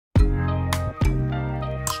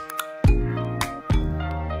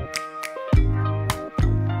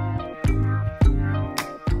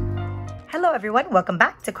Hello everyone, welcome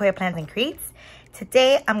back to Koya Plans and Creates.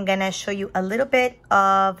 Today I'm gonna show you a little bit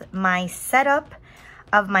of my setup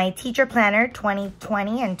of my teacher planner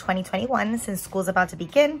 2020 and 2021 since school's about to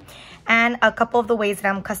begin, and a couple of the ways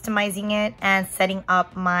that I'm customizing it and setting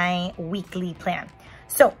up my weekly plan.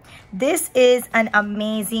 So this is an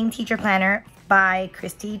amazing teacher planner by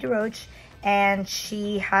Kristi Deroche, and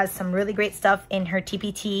she has some really great stuff in her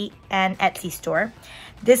TPT and Etsy store.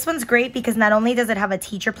 This one's great because not only does it have a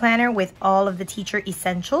teacher planner with all of the teacher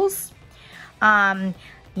essentials,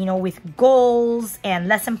 you know, with goals and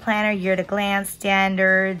lesson planner, year to glance,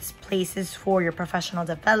 standards, places for your professional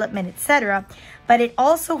development, etc. But it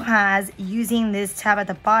also has, using this tab at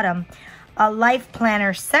the bottom, a life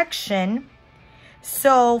planner section.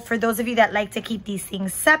 So for those of you that like to keep these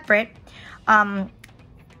things separate,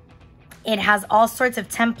 it has all sorts of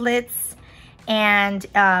templates and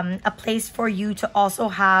a place for you to also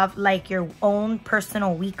have like your own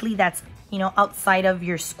personal weekly that's, you know, outside of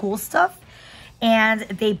your school stuff. And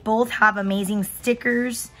they both have amazing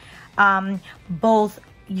stickers, both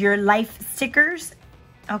your life stickers,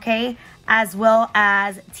 okay, as well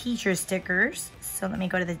as teacher stickers. So let me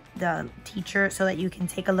go to the teacher so that you can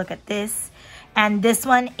take a look at this. And this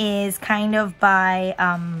one is kind of by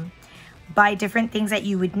different things that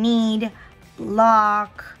you would need,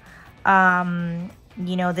 block,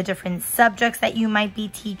 you know, the different subjects that you might be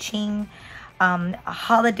teaching,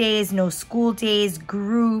 holidays, no school days,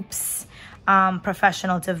 groups,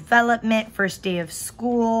 professional development, first day of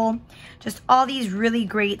school, just all these really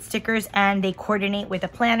great stickers, and they coordinate with a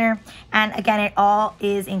planner. And again, it all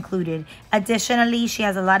is included. Additionally, she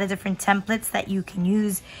has a lot of different templates that you can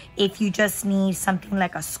use if you just need something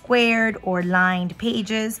like a squared or lined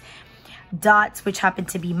pages. Dots, which happen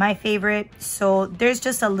to be my favorite. So there's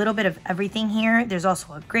just a little bit of everything here. There's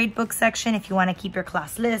also a gradebook section if you want to keep your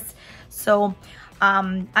class list. So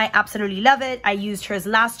I absolutely love it. I used hers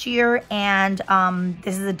last year, and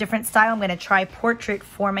this is a different style. I'm going to try portrait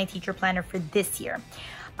for my teacher planner for this year.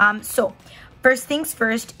 So first things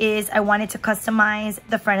first is I wanted to customize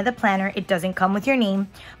the front of the planner. It doesn't come with your name,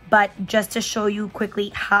 but just to show you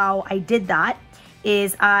quickly how I did that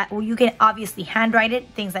is, well, you can obviously handwrite it,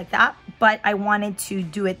 things like that, but I wanted to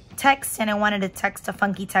do it text, and I wanted to text a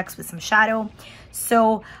funky text with some shadow.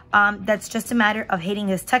 So that's just a matter of hitting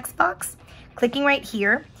this text box, clicking right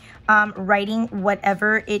here, writing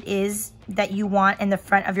whatever it is that you want in the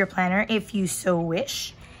front of your planner if you so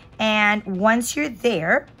wish. And once you're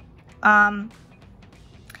there, I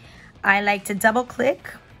like to double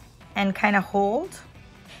click and kind of hold.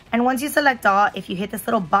 And once you select all, if you hit this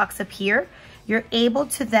little box up here, you're able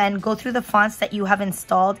to then go through the fonts that you have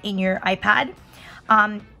installed in your iPad.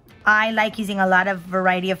 I like using a lot of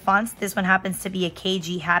variety of fonts. This one happens to be a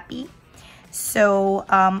KG Happy. So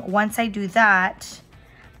once I do that,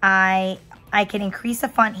 I can increase the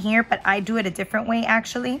font here, but I do it a different way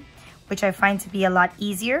actually, which I find to be a lot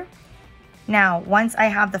easier. Now, once I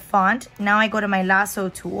have the font, now I go to my lasso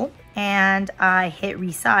tool and I hit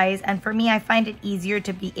resize. And for me, I find it easier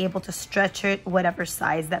to be able to stretch it whatever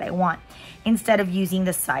size that I want instead of using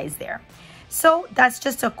the size there. So that's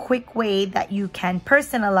just a quick way that you can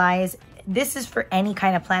personalize. This is for any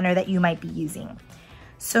kind of planner that you might be using.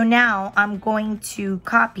 So now I'm going to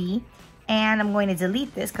copy and I'm going to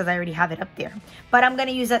delete this because I already have it up there. But I'm going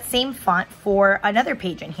to use that same font for another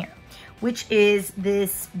page in here, which is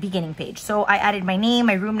this beginning page. So I added my name,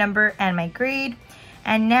 my room number, and my grade.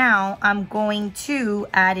 And now I'm going to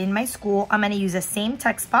add in my school. I'm going to use the same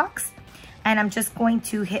text box, and I'm just going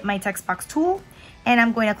to hit my text box tool, and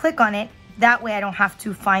I'm going to click on it. That way I don't have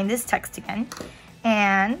to find this text again.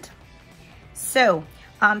 And so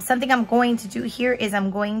something I'm going to do here is I'm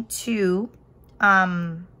going to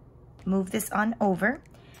move this on over.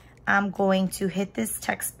 I'm going to hit this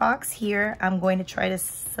text box here. I'm going to try to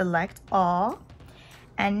select all.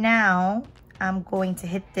 And now I'm going to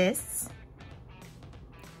hit this.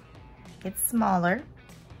 Make it smaller.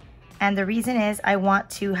 And the reason is I want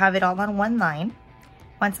to have it all on one line.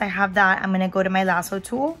 Once I have that, I'm going to go to my lasso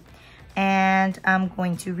tool and I'm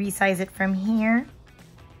going to resize it from here.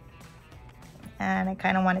 And I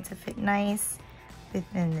kind of want it to fit nice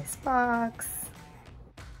within this box.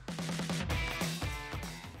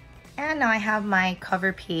 And now I have my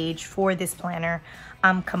cover page for this planner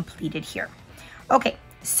completed here. Okay,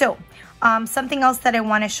 so something else that I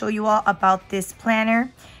want to show you all about this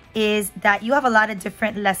planner is that you have a lot of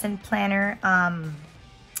different lesson planner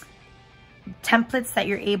templates that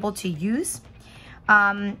you're able to use.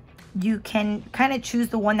 You can kind of choose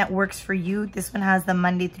the one that works for you. This one has the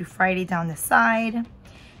Monday through Friday down the side.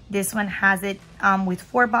 This one has it with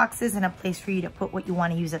 4 boxes and a place for you to put what you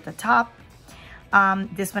want to use at the top.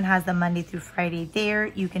 This one has the Monday through Friday there.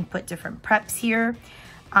 You can put different preps here.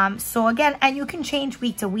 So again, and you can change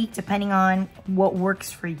week to week depending on what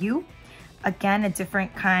works for you. Again, a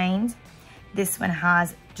different kind. This one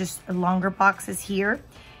has just longer boxes here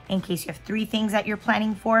in case you have 3 things that you're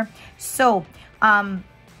planning for. So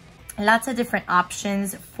lots of different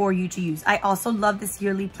options for you to use. I also love this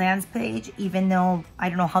yearly plans page, even though I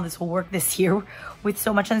don't know how this will work this year with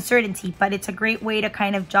so much uncertainty, but it's a great way to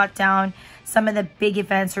kind of jot down some of the big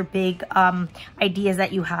events or big ideas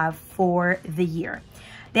that you have for the year.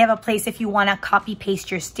 They have a place if you want to copy paste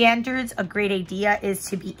your standards. A great idea is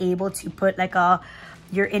to be able to put like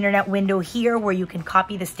your internet window here where you can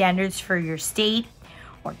copy the standards for your state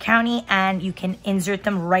or county, and you can insert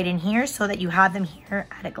them right in here so that you have them here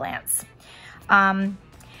at a glance.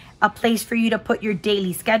 A place for you to put your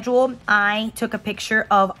daily schedule. I took a picture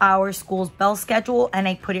of our school's bell schedule and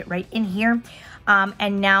I put it right in here.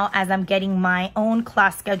 And now as I'm getting my own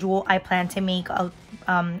class schedule, I plan to make a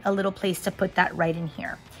little place to put that right in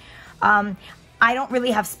here. I don't really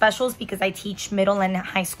have specials because I teach middle and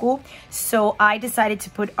high school. So I decided to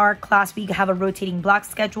put our class, we have a rotating block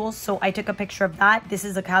schedule. So I took a picture of that. This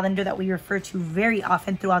is a calendar that we refer to very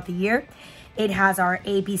often throughout the year. It has our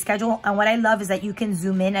A-B schedule. And what I love is that you can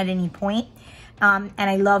zoom in at any point. And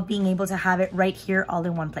I love being able to have it right here all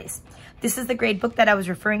in one place. This is the grade book that I was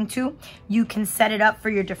referring to. You can set it up for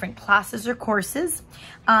your different classes or courses.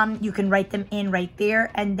 You can write them in right there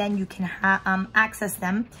and then you can access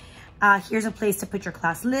them. Here's a place to put your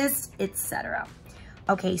class list, etc.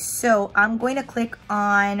 Okay, so I'm going to click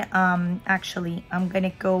on, actually, I'm going to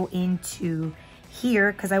go into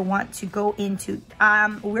here because I want to go into,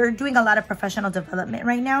 we're doing a lot of professional development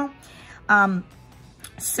right now.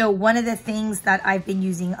 So one of the things that I've been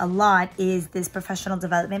using a lot is this professional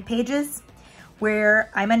development pages where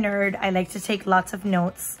I'm a nerd. I like to take lots of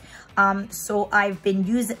notes. So I've been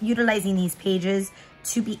utilizing these pages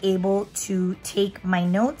to be able to take my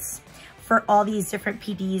notes for all these different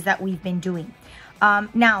PDs that we've been doing.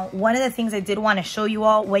 Now, one of the things I did want to show you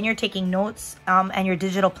all when you're taking notes and your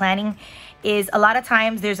digital planning is a lot of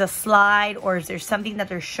times there's a slide or there's something that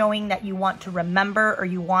they're showing that you want to remember or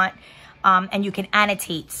you want, and you can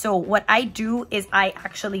annotate. So what I do is I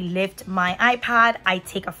actually lift my iPad, I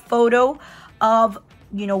take a photo of,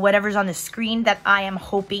 you know, whatever's on the screen that I am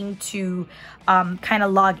hoping to kind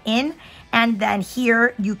of log in. And then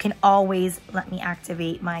here you can always, let me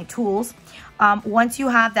activate my tools. Once you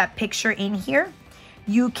have that picture in here,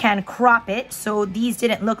 you can crop it. So these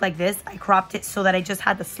didn't look like this. I cropped it so that I just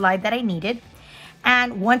had the slide that I needed.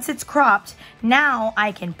 And once it's cropped, now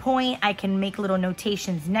I can point, I can make little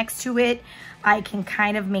notations next to it. I can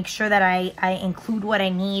kind of make sure that I include what I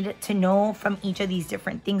need to know from each of these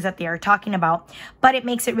different things that they are talking about. But it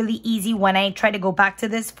makes it really easy when I try to go back to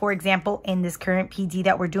this. For example, in this current PD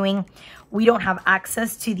that we're doing, we don't have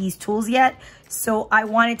access to these tools yet. So I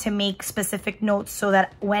wanted to make specific notes so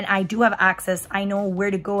that when I do have access, I know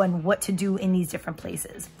where to go and what to do in these different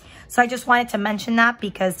places. So I just wanted to mention that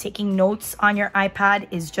because taking notes on your iPad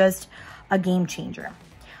is just a game changer.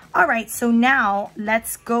 All right, so now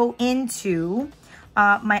let's go into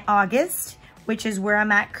my August, which is where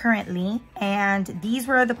I'm at currently. And these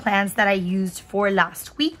were the plans that I used for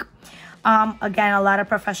last week. Again, a lot of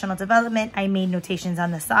professional development. I made notations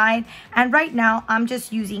on the side. And right now I'm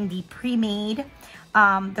just using the pre-made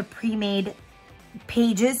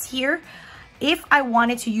pages here. If I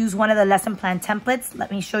wanted to use one of the lesson plan templates,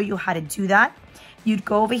 let me show you how to do that. You'd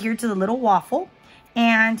go over here to the little waffle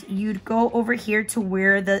and you'd go over here to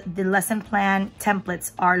where the lesson plan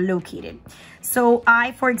templates are located. So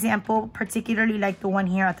I, for example, particularly like the one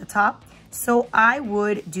here at the top. So I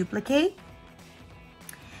would duplicate.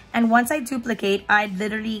 And once I duplicate, I'd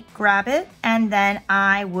literally grab it and then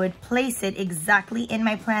I would place it exactly in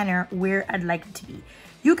my planner where I'd like it to be.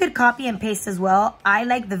 You could copy and paste as well. I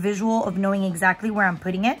like the visual of knowing exactly where I'm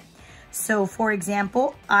putting it. So for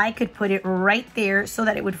example, I could put it right there so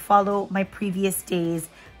that it would follow my previous day's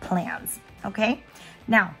plans, okay?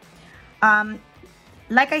 Now,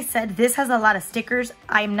 like I said, this has a lot of stickers.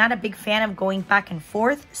 I'm not a big fan of going back and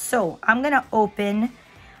forth. So I'm gonna open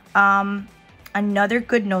another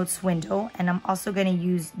GoodNotes window, and I'm also gonna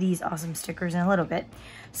use these awesome stickers in a little bit.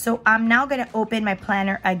 So I'm now gonna open my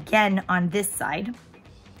planner again on this side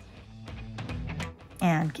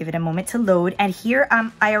and give it a moment to load. And here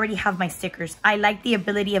I already have my stickers. I like the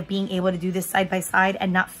ability of being able to do this side by side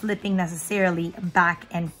and not flipping necessarily back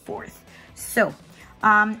and forth. So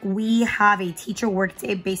we have a teacher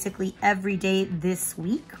workday basically every day this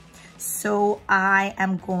week. So I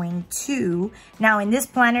am going to, now in this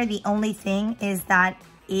planner, the only thing is that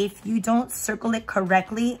if you don't circle it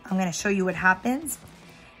correctly, I'm gonna show you what happens.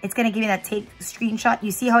 It's gonna give you that take screenshot. You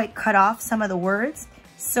see how it cut off some of the words?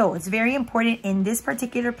 So it's very important in this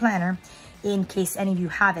particular planner, in case any of you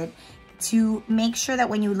have it, to make sure that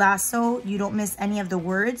when you lasso, you don't miss any of the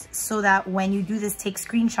words, so that when you do this take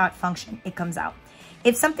screenshot function, it comes out.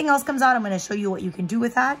 If something else comes out, I'm gonna show you what you can do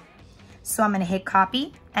with that. So I'm gonna hit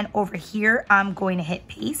copy, and over here, I'm going to hit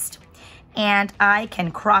paste, and I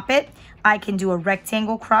can crop it. I can do a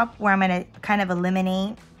rectangle crop where I'm gonna kind of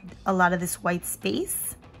eliminate a lot of this white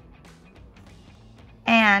space.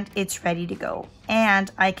 And it's ready to go.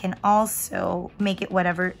 And I can also make it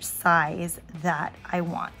whatever size that I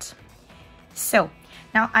want. So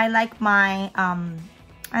now I like my,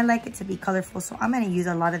 I like it to be colorful. So I'm gonna use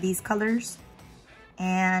a lot of these colors,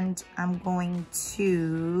 and I'm going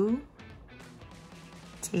to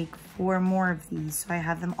take 4 more of these. So I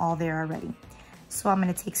have them all there already. So I'm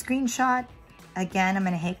gonna take screenshot. Again, I'm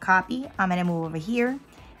gonna hit copy. I'm gonna move over here,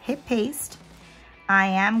 hit paste. I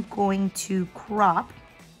am going to crop.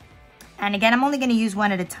 And again, I'm only gonna use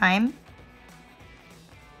one at a time.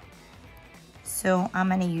 So I'm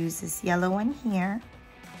gonna use this yellow one here.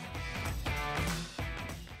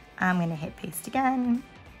 I'm gonna hit paste again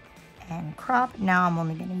and crop. Now I'm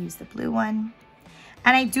only gonna use the blue one.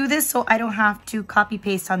 And I do this so I don't have to copy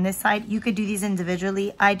paste on this side. You could do these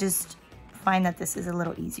individually. I just find that this is a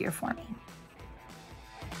little easier for me.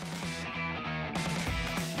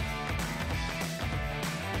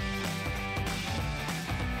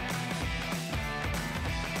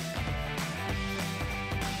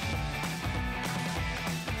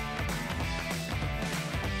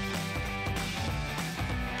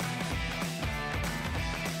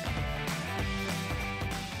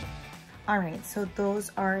 All right, so those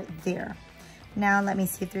are there. Now let me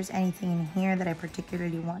see if there's anything in here that I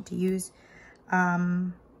particularly want to use.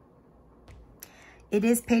 It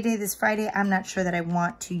is payday this Friday. I'm not sure that I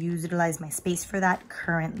want to utilize my space for that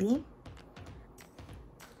currently.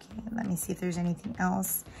 Okay, let me see if there's anything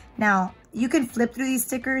else. Now, you can flip through these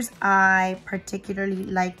stickers. I particularly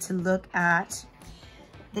like to look at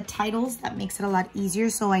the titles. That makes it a lot easier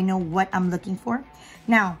so I know what I'm looking for.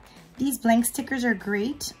 Now, these blank stickers are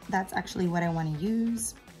great. That's actually what I want to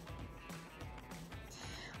use.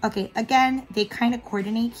 Okay, again, they kind of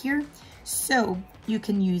coordinate here. So you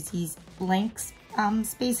can use these blanks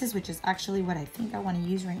spaces, which is actually what I think I want to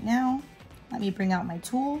use right now. Let me bring out my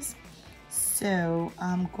tools. So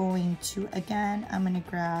I'm going to, again, I'm going to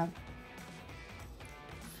grab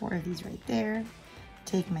 4 of these right there,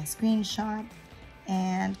 take my screenshot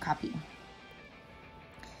and copy.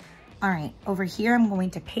 All right, over here, I'm going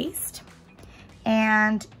to paste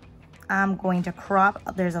and I'm going to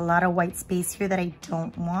crop. There's a lot of white space here that I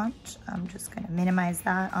don't want. I'm just gonna minimize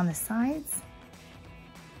that on the sides.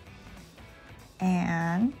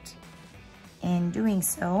 And in doing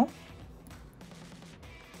so,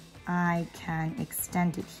 I can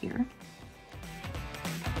extend it here.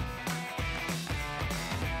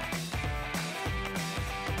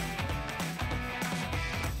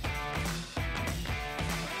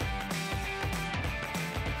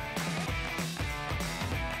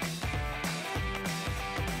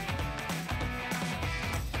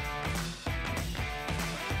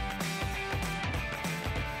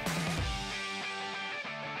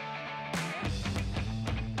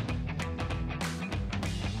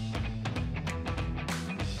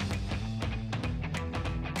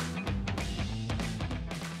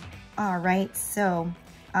 All right, so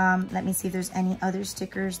let me see if there's any other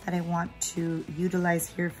stickers that I want to utilize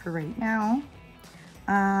here for right now.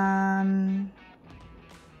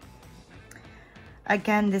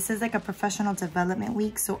 Again, this is like a professional development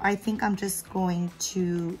week, so I think I'm just going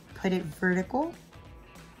to put it vertical.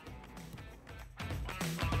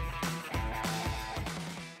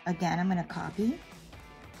 Again, I'm gonna copy.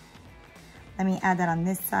 Let me add that on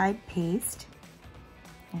this side, paste.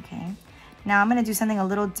 Okay. Now I'm gonna do something a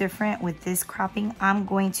little different with this cropping. I'm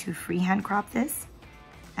going to freehand crop this.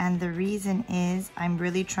 And the reason is I'm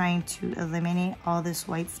really trying to eliminate all this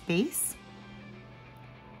white space.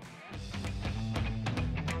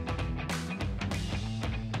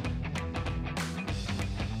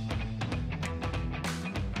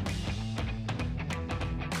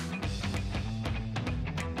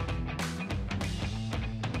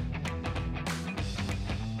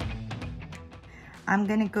 I'm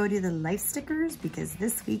gonna go to the life stickers because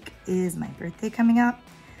this week is my birthday coming up.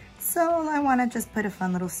 So I wanna just put a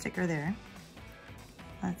fun little sticker there.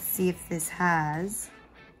 Let's see if this has,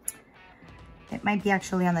 it might be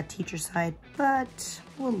actually on the teacher side, but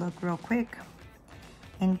we'll look real quick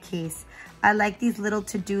in case. I like these little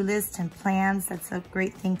to-do lists and plans. That's a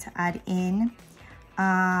great thing to add in.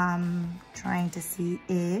 Trying to see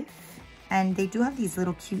if, and they do have these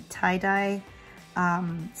little cute tie-dye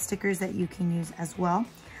stickers that you can use as well.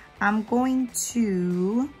 I'm going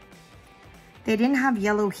to, they didn't have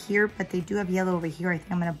yellow here, but they do have yellow over here. I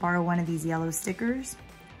think I'm gonna borrow one of these yellow stickers.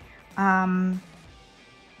 I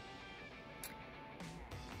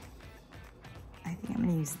think I'm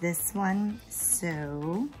gonna use this one,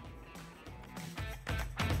 so.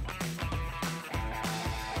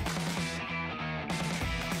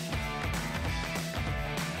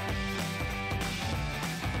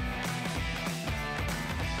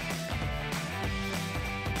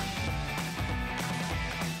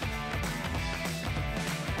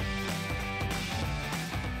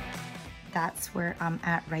 That's where I'm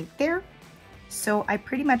at right there. So I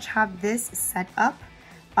pretty much have this set up.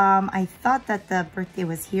 I thought that the birthday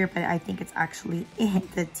was here, but I think it's actually in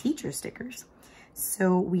the teacher stickers.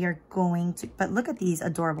 So we are going to, but look at these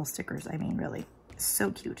adorable stickers. I mean, really, so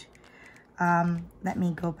cute. Let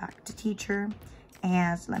me go back to teacher,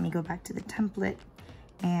 and let me go back to the template.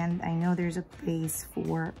 And I know there's a place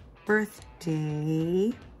for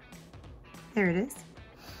birthday. There it is.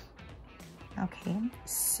 Okay,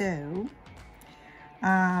 so,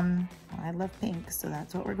 well, I love pink, so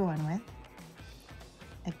that's what we're going with.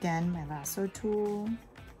 Again, my lasso tool.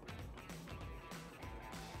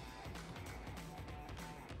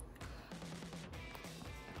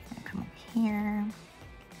 I'll come up here.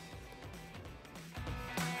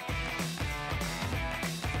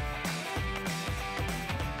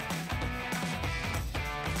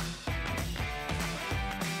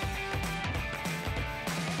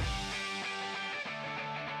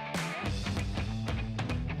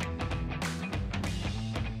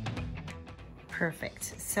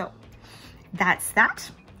 Perfect. So that's that.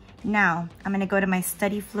 Now I'm going to go to my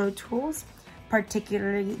study flow tools.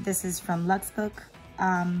 Particularly, this is from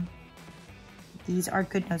LUXBOOK. These are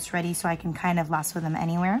GoodNotes ready, so I can kind of lasso them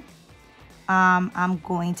anywhere. I'm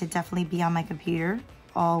going to definitely be on my computer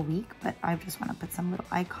all week, but I just want to put some little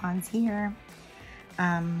icons here.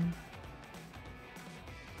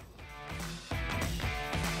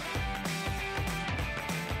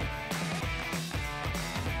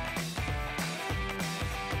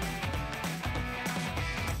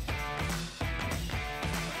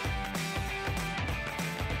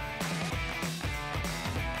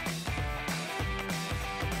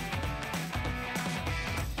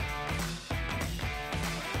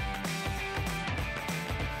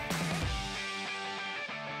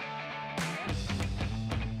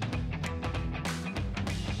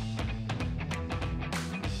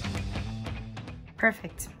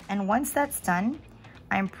 Perfect. And once that's done,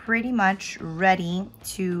 I'm pretty much ready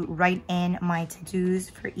to write in my to-dos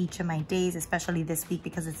for each of my days, especially this week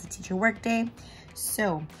because it's a teacher work day.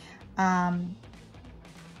 So,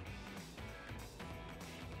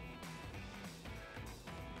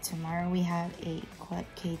 tomorrow we have a Quad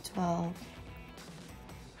K-12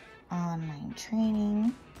 online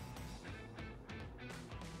training.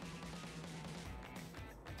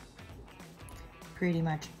 Pretty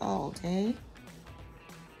much all day.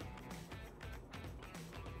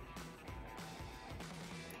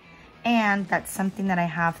 And that's something that I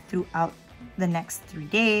have throughout the next 3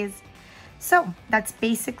 days. So that's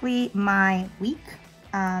basically my week.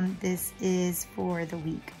 This is for the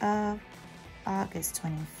week of August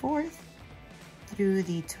 24th through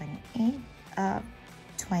the 28th of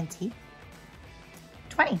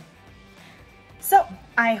 2020. So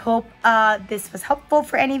I hope this was helpful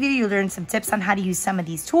for any of you. You learned some tips on how to use some of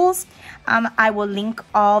these tools. I will link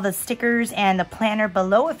all the stickers and the planner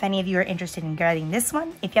below if any of you are interested in getting this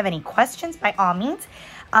one. If you have any questions, by all means,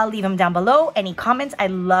 I'll leave them down below. Any comments, I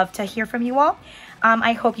love to hear from you all.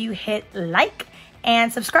 I hope you hit like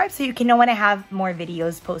and subscribe so you can know when I have more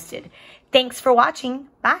videos posted. Thanks for watching.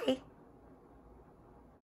 Bye.